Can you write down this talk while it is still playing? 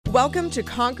Welcome to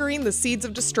Conquering the Seeds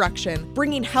of Destruction,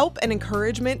 bringing help and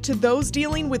encouragement to those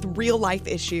dealing with real-life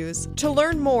issues. To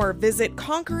learn more, visit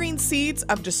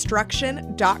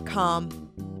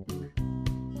conqueringseedsofdestruction.com.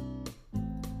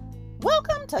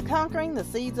 Welcome to Conquering the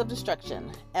Seeds of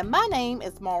Destruction, and my name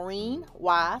is Maureen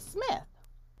Y. Smith.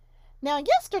 Now,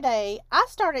 yesterday, I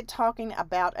started talking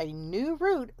about a new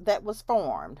root that was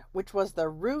formed, which was the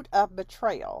root of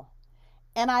betrayal.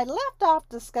 And I left off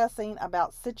discussing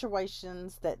about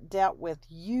situations that dealt with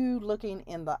you looking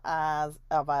in the eyes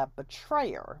of a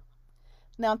betrayer.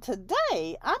 Now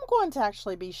today, I'm going to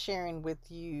actually be sharing with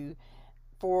you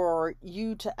for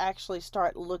you to actually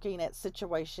start looking at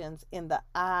situations in the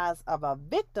eyes of a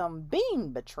victim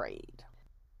being betrayed.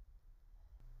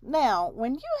 Now,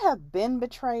 when you have been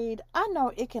betrayed, I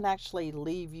know it can actually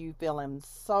leave you feeling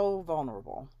so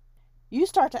vulnerable. You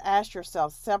start to ask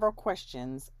yourself several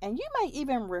questions, and you may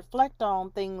even reflect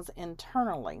on things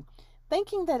internally,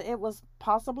 thinking that it was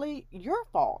possibly your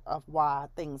fault of why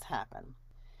things happen.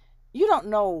 You don't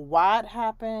know why it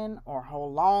happened, or how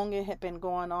long it had been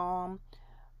going on,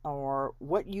 or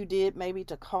what you did maybe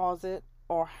to cause it,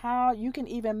 or how you can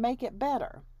even make it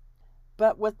better.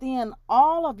 But within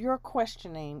all of your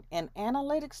questioning and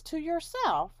analytics to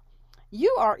yourself,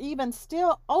 you are even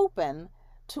still open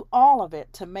to all of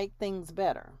it to make things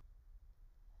better.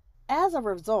 As a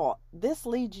result, this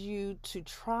leads you to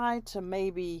try to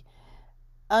maybe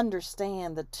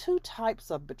understand the two types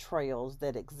of betrayals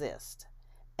that exist.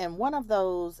 And one of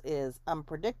those is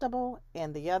unpredictable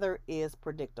and the other is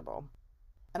predictable.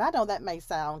 And I know that may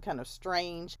sound kind of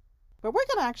strange, but we're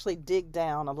going to actually dig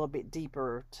down a little bit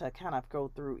deeper to kind of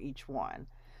go through each one.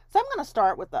 So I'm going to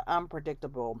start with the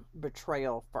unpredictable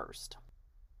betrayal first.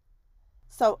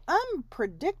 So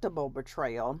unpredictable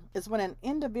betrayal is when an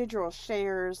individual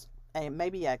shares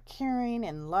maybe a caring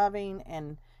and loving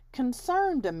and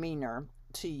concerned demeanor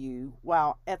to you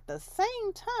while at the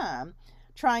same time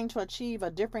trying to achieve a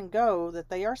different goal that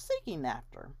they are seeking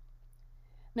after.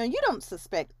 Now, you don't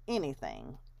suspect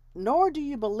anything, nor do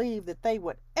you believe that they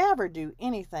would ever do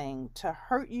anything to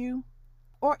hurt you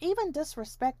or even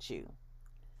disrespect you.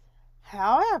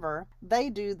 However, they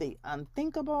do the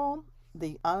unthinkable,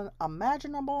 the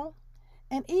unimaginable,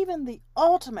 and even the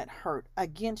ultimate hurt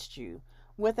against you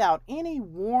without any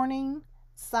warning,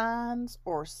 signs,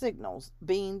 or signals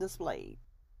being displayed.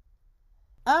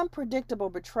 Unpredictable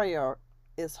betrayal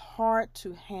is hard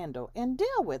to handle and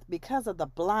deal with because of the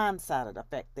blindsided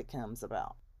effect that comes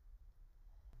about.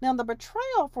 Now, the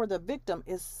betrayal for the victim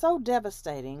is so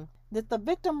devastating that the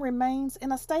victim remains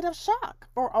in a state of shock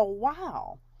for a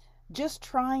while, just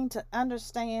trying to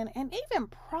understand and even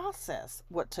process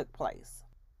what took place.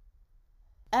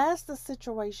 As the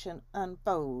situation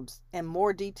unfolds and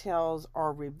more details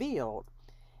are revealed,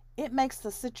 it makes the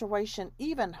situation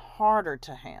even harder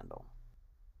to handle.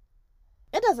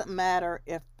 It doesn't matter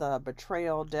if the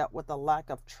betrayal dealt with a lack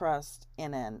of trust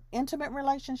in an intimate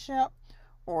relationship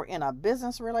or in a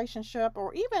business relationship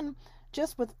or even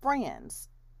just with friends.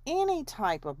 Any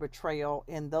type of betrayal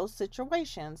in those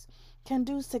situations can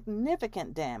do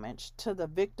significant damage to the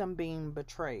victim being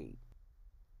betrayed.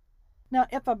 Now,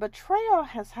 if a betrayal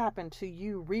has happened to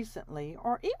you recently,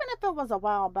 or even if it was a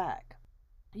while back,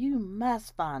 you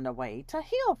must find a way to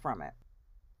heal from it.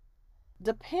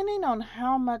 Depending on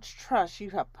how much trust you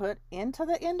have put into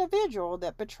the individual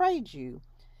that betrayed you,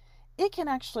 it can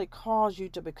actually cause you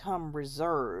to become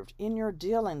reserved in your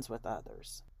dealings with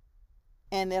others.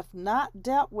 And if not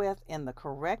dealt with in the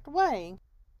correct way,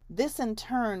 this in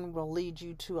turn will lead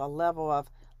you to a level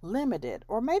of limited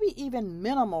or maybe even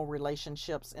minimal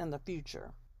relationships in the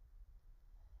future.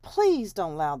 Please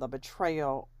don't allow the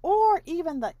betrayal or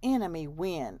even the enemy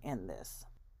win in this.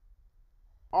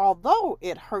 Although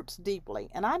it hurts deeply,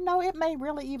 and I know it may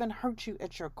really even hurt you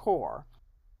at your core,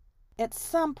 at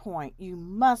some point you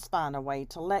must find a way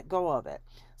to let go of it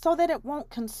so that it won't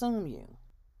consume you.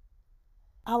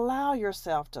 Allow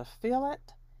yourself to feel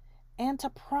it and to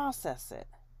process it,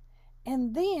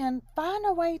 and then find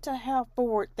a way to have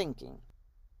forward thinking.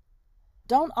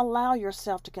 Don't allow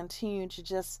yourself to continue to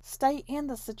just stay in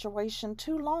the situation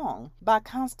too long by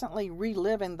constantly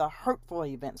reliving the hurtful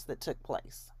events that took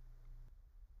place.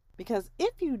 Because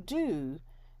if you do,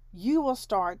 you will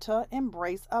start to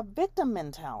embrace a victim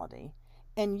mentality,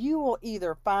 and you will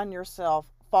either find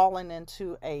yourself falling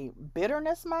into a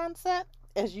bitterness mindset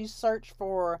as you search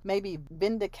for maybe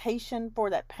vindication for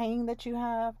that pain that you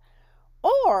have,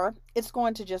 or it's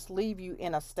going to just leave you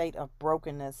in a state of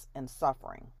brokenness and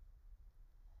suffering.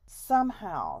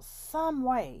 Somehow, some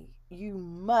way, you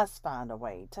must find a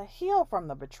way to heal from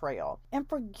the betrayal and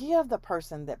forgive the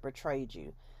person that betrayed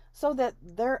you so that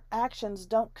their actions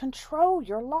don't control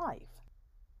your life,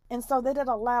 and so that it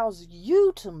allows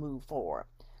you to move forward,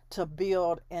 to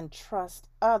build and trust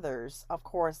others, of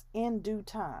course, in due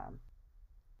time.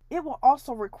 It will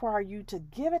also require you to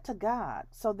give it to God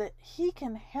so that He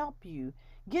can help you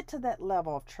get to that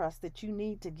level of trust that you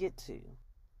need to get to.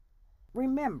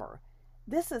 Remember,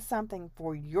 this is something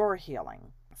for your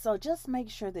healing. So just make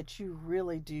sure that you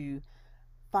really do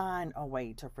find a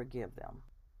way to forgive them.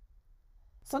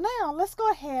 So now let's go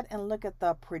ahead and look at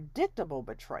the predictable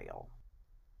betrayal.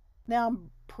 Now,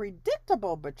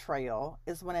 predictable betrayal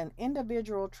is when an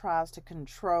individual tries to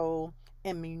control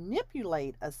and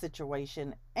manipulate a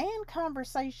situation and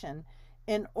conversation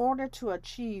in order to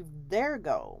achieve their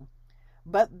goal.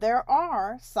 But there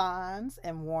are signs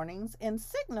and warnings and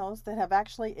signals that have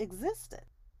actually existed.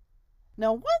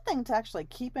 Now, one thing to actually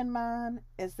keep in mind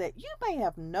is that you may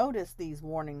have noticed these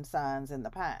warning signs in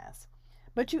the past,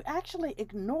 but you actually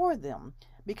ignore them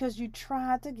because you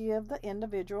tried to give the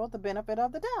individual the benefit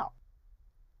of the doubt.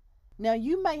 Now,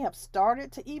 you may have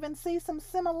started to even see some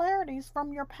similarities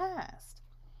from your past,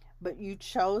 but you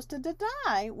chose to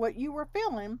deny what you were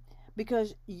feeling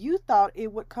because you thought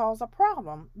it would cause a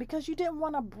problem because you didn't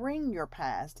want to bring your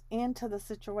past into the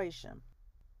situation.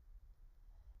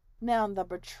 Now, the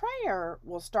betrayer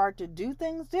will start to do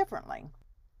things differently,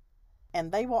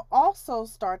 and they will also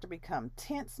start to become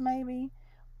tense, maybe,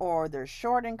 or they're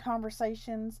short in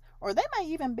conversations, or they may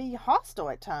even be hostile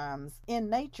at times in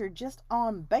nature just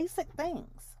on basic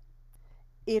things.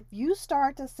 If you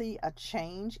start to see a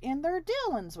change in their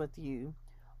dealings with you,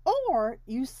 or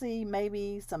you see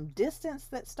maybe some distance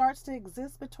that starts to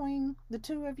exist between the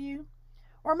two of you,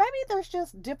 or maybe there's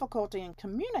just difficulty in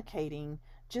communicating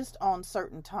just on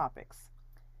certain topics,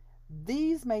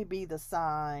 these may be the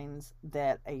signs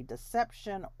that a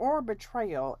deception or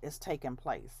betrayal is taking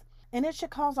place, and it should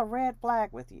cause a red flag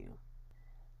with you.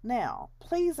 Now,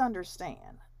 please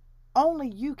understand, only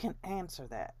you can answer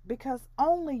that because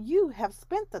only you have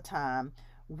spent the time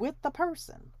with the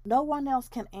person. No one else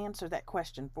can answer that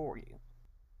question for you.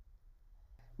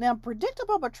 Now,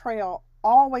 predictable betrayal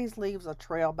always leaves a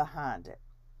trail behind it.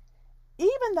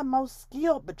 Even the most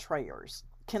skilled betrayers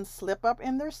can slip up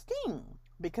in their scheme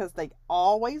because they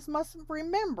always must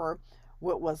remember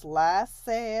what was last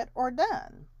said or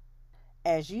done.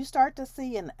 As you start to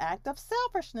see an act of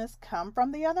selfishness come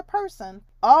from the other person,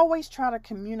 always try to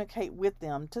communicate with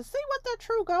them to see what their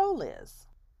true goal is.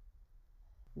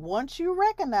 Once you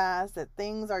recognize that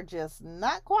things are just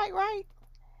not quite right,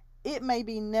 it may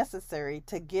be necessary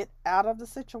to get out of the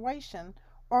situation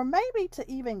or maybe to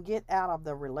even get out of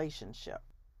the relationship.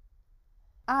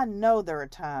 I know there are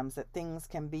times that things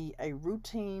can be a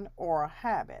routine or a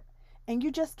habit, and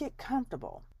you just get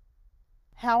comfortable.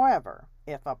 However,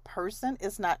 if a person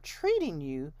is not treating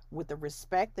you with the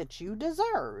respect that you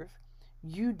deserve,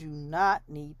 you do not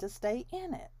need to stay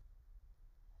in it.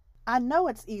 I know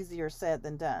it's easier said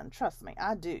than done, trust me,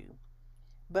 I do.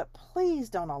 But please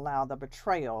don't allow the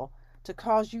betrayal to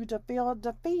cause you to feel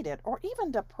defeated or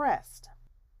even depressed.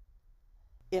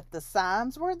 If the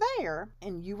signs were there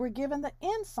and you were given the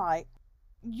insight,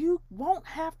 you won't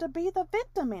have to be the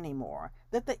victim anymore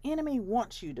that the enemy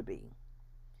wants you to be.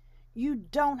 You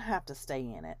don't have to stay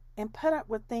in it and put up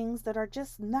with things that are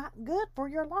just not good for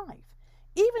your life,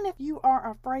 even if you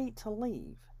are afraid to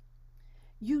leave.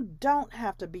 You don't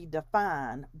have to be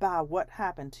defined by what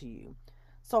happened to you,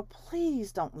 so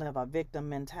please don't live a victim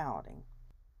mentality.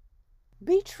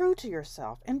 Be true to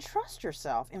yourself and trust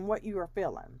yourself in what you are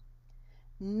feeling.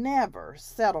 Never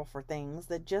settle for things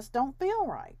that just don't feel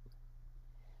right.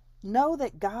 Know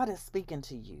that God is speaking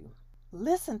to you.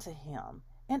 Listen to Him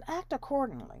and act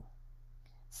accordingly.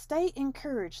 Stay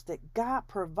encouraged that God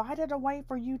provided a way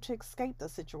for you to escape the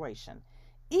situation,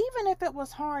 even if it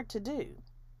was hard to do.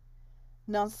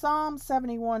 Now, Psalm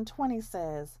 71:20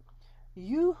 says,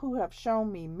 "You who have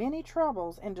shown me many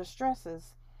troubles and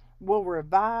distresses will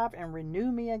revive and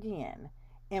renew me again,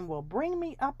 and will bring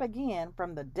me up again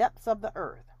from the depths of the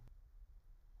earth."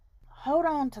 Hold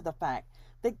on to the fact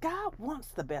that God wants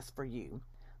the best for you.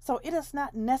 So it is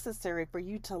not necessary for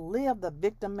you to live the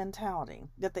victim mentality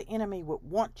that the enemy would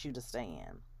want you to stay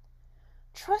in.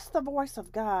 Trust the voice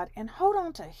of God and hold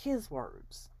on to His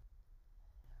words.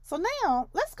 So now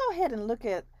let's go ahead and look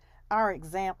at our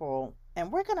example,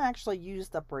 and we're going to actually use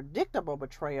the predictable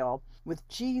betrayal with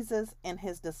Jesus and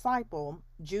His disciple,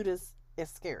 Judas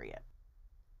Iscariot.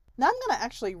 Now I'm going to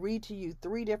actually read to you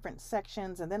 3 different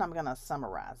sections and then I'm going to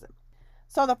summarize it.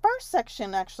 So the first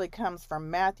section actually comes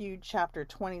from Matthew chapter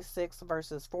 26,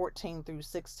 verses 14 through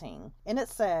 16. And it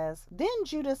says, "Then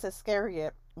Judas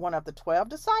Iscariot, one of the 12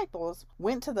 disciples,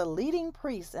 went to the leading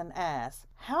priests and asked,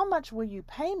 "How much will you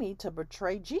pay me to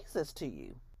betray Jesus to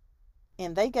you?"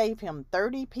 And they gave him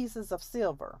 30 pieces of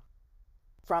silver.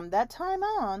 From that time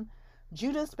on,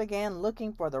 Judas began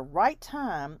looking for the right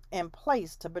time and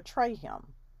place to betray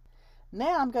him.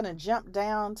 Now I'm going to jump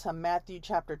down to Matthew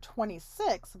chapter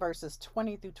 26, verses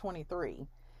 20 through 23.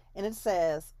 And it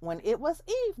says, "When it was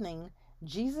evening,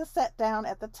 Jesus sat down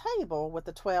at the table with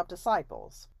the 12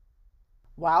 disciples.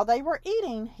 While they were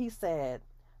eating, he said,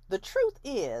 'The truth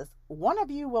is, one of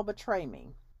you will betray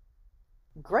me.'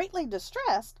 Greatly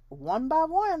distressed, one by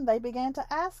one they began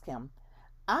to ask him,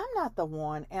 'I'm not the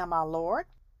one, am I, Lord?'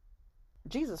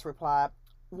 Jesus replied,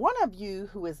 'One of you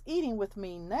who is eating with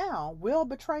me now will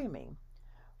betray me.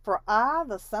 For I,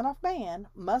 the Son of Man,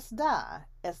 must die,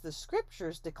 as the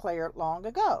Scriptures declared long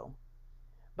ago.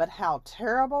 But how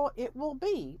terrible it will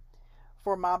be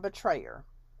for my betrayer.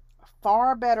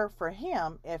 Far better for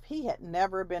him if he had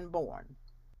never been born.'"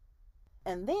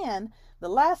 And then the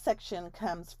last section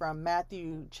comes from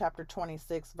Matthew chapter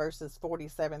 26, verses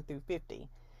 47 through 50.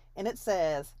 And it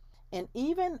says, "And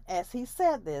even as he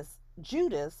said this,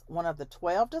 Judas, one of the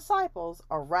 12 disciples,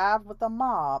 arrived with a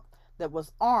mob that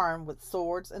was armed with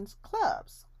swords and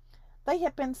clubs. They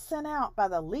had been sent out by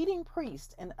the leading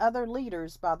priests and other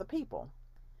leaders by the people.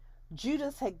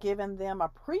 Judas had given them a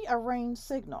prearranged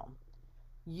signal.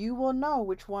 'You will know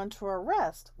which one to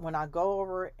arrest when I go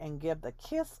over and give the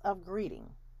kiss of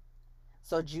greeting.'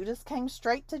 So Judas came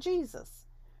straight to Jesus.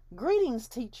 'Greetings,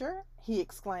 teacher,' he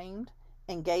exclaimed,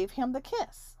 and gave him the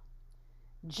kiss.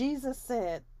 Jesus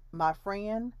said, 'My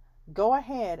friend, go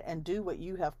ahead and do what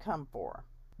you have come for.'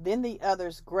 Then the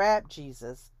others grabbed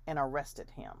Jesus and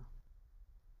arrested him."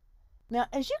 Now,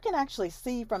 as you can actually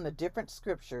see from the different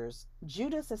scriptures,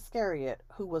 Judas Iscariot,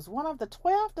 who was one of the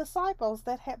 12 disciples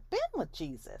that had been with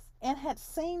Jesus and had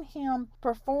seen him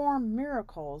perform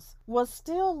miracles, was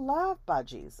still loved by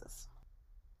Jesus.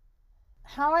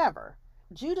 However,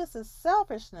 Judas's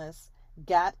selfishness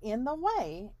got in the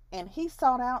way and he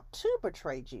sought out to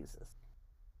betray Jesus.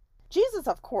 Jesus,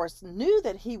 of course, knew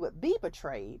that he would be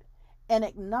betrayed and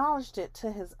acknowledged it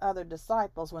to his other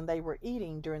disciples when they were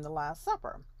eating during the Last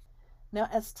Supper. Now,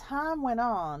 as time went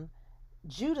on,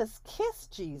 Judas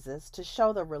kissed Jesus to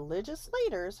show the religious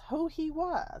leaders who he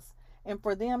was and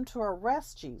for them to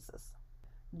arrest Jesus.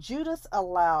 Judas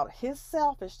allowed his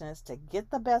selfishness to get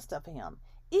the best of him,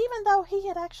 even though he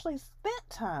had actually spent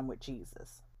time with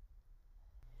Jesus.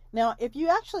 Now, if you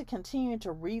actually continue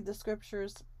to read the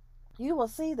scriptures, you will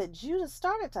see that Judas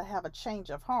started to have a change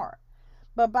of heart.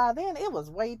 But by then it was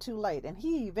way too late and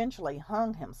he eventually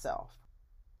hung himself.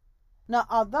 Now,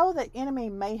 although the enemy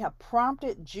may have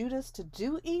prompted Judas to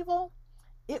do evil,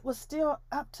 it was still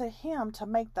up to him to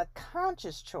make the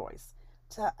conscious choice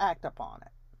to act upon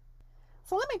it.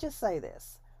 So let me just say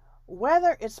this.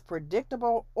 Whether it's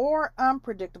predictable or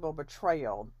unpredictable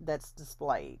betrayal that's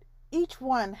displayed, each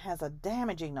one has a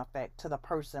damaging effect to the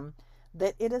person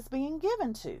that it is being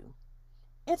given to.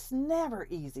 It's never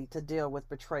easy to deal with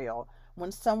betrayal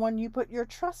when someone you put your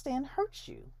trust in hurts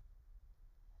you.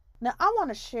 Now, I want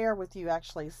to share with you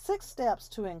actually 6 steps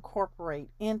to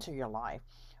incorporate into your life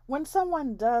when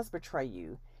someone does betray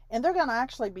you. And they're going to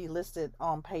actually be listed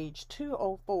on page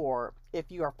 204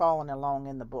 if you are following along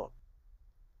in the book.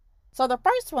 So the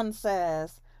first one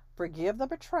says, forgive the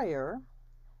betrayer.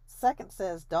 Second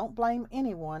says, don't blame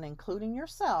anyone, including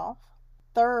yourself.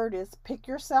 Third is pick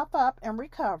yourself up and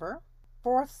recover.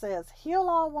 Fourth says, heal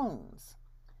all wounds.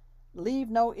 Leave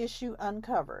no issue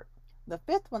uncovered. The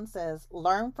fifth one says,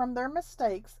 learn from their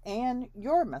mistakes and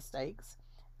your mistakes.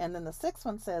 And then the sixth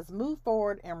one says, move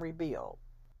forward and rebuild.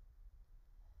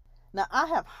 Now, I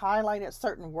have highlighted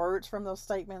certain words from those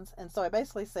statements. And so it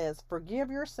basically says, forgive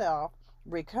yourself,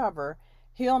 recover,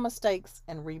 heal mistakes,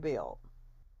 and rebuild.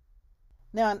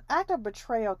 Now, an act of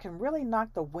betrayal can really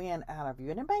knock the wind out of you.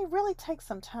 And it may really take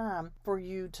some time for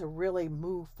you to really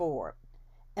move forward.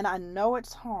 And I know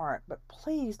it's hard, but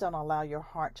please don't allow your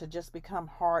heart to just become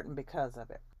hardened because of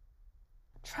it.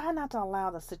 Try not to allow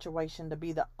the situation to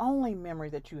be the only memory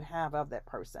that you have of that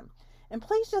person. And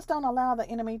please just don't allow the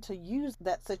enemy to use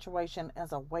that situation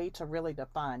as a way to really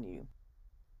define you.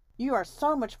 You are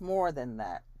so much more than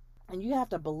that. And you have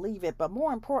to believe it, but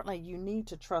more importantly, you need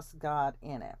to trust God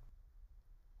in it.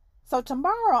 So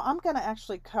tomorrow, I'm going to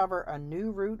actually cover a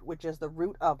new root, which is the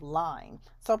root of lying.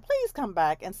 So please come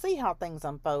back and see how things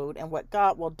unfold and what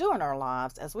God will do in our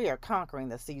lives as we are conquering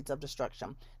the seeds of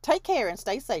destruction. Take care and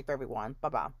stay safe, everyone.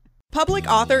 Bye-bye. Public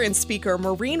author and speaker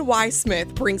Maureen Y.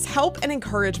 Smith brings help and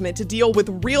encouragement to deal with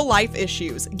real-life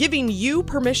issues, giving you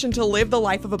permission to live the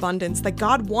life of abundance that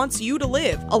God wants you to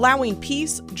live, allowing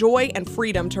peace, joy, and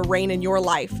freedom to reign in your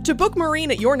life. To book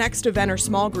Maureen at your next event or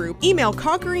small group, email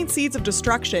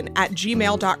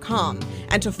conqueringseedsofdestruction@gmail.com.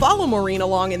 And to follow Maureen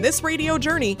along in this radio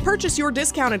journey, purchase your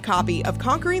discounted copy of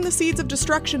Conquering the Seeds of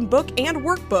Destruction book and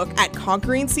workbook at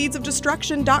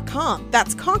conqueringseedsofdestruction.com.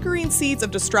 That's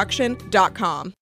conqueringseedsofdestruction.com.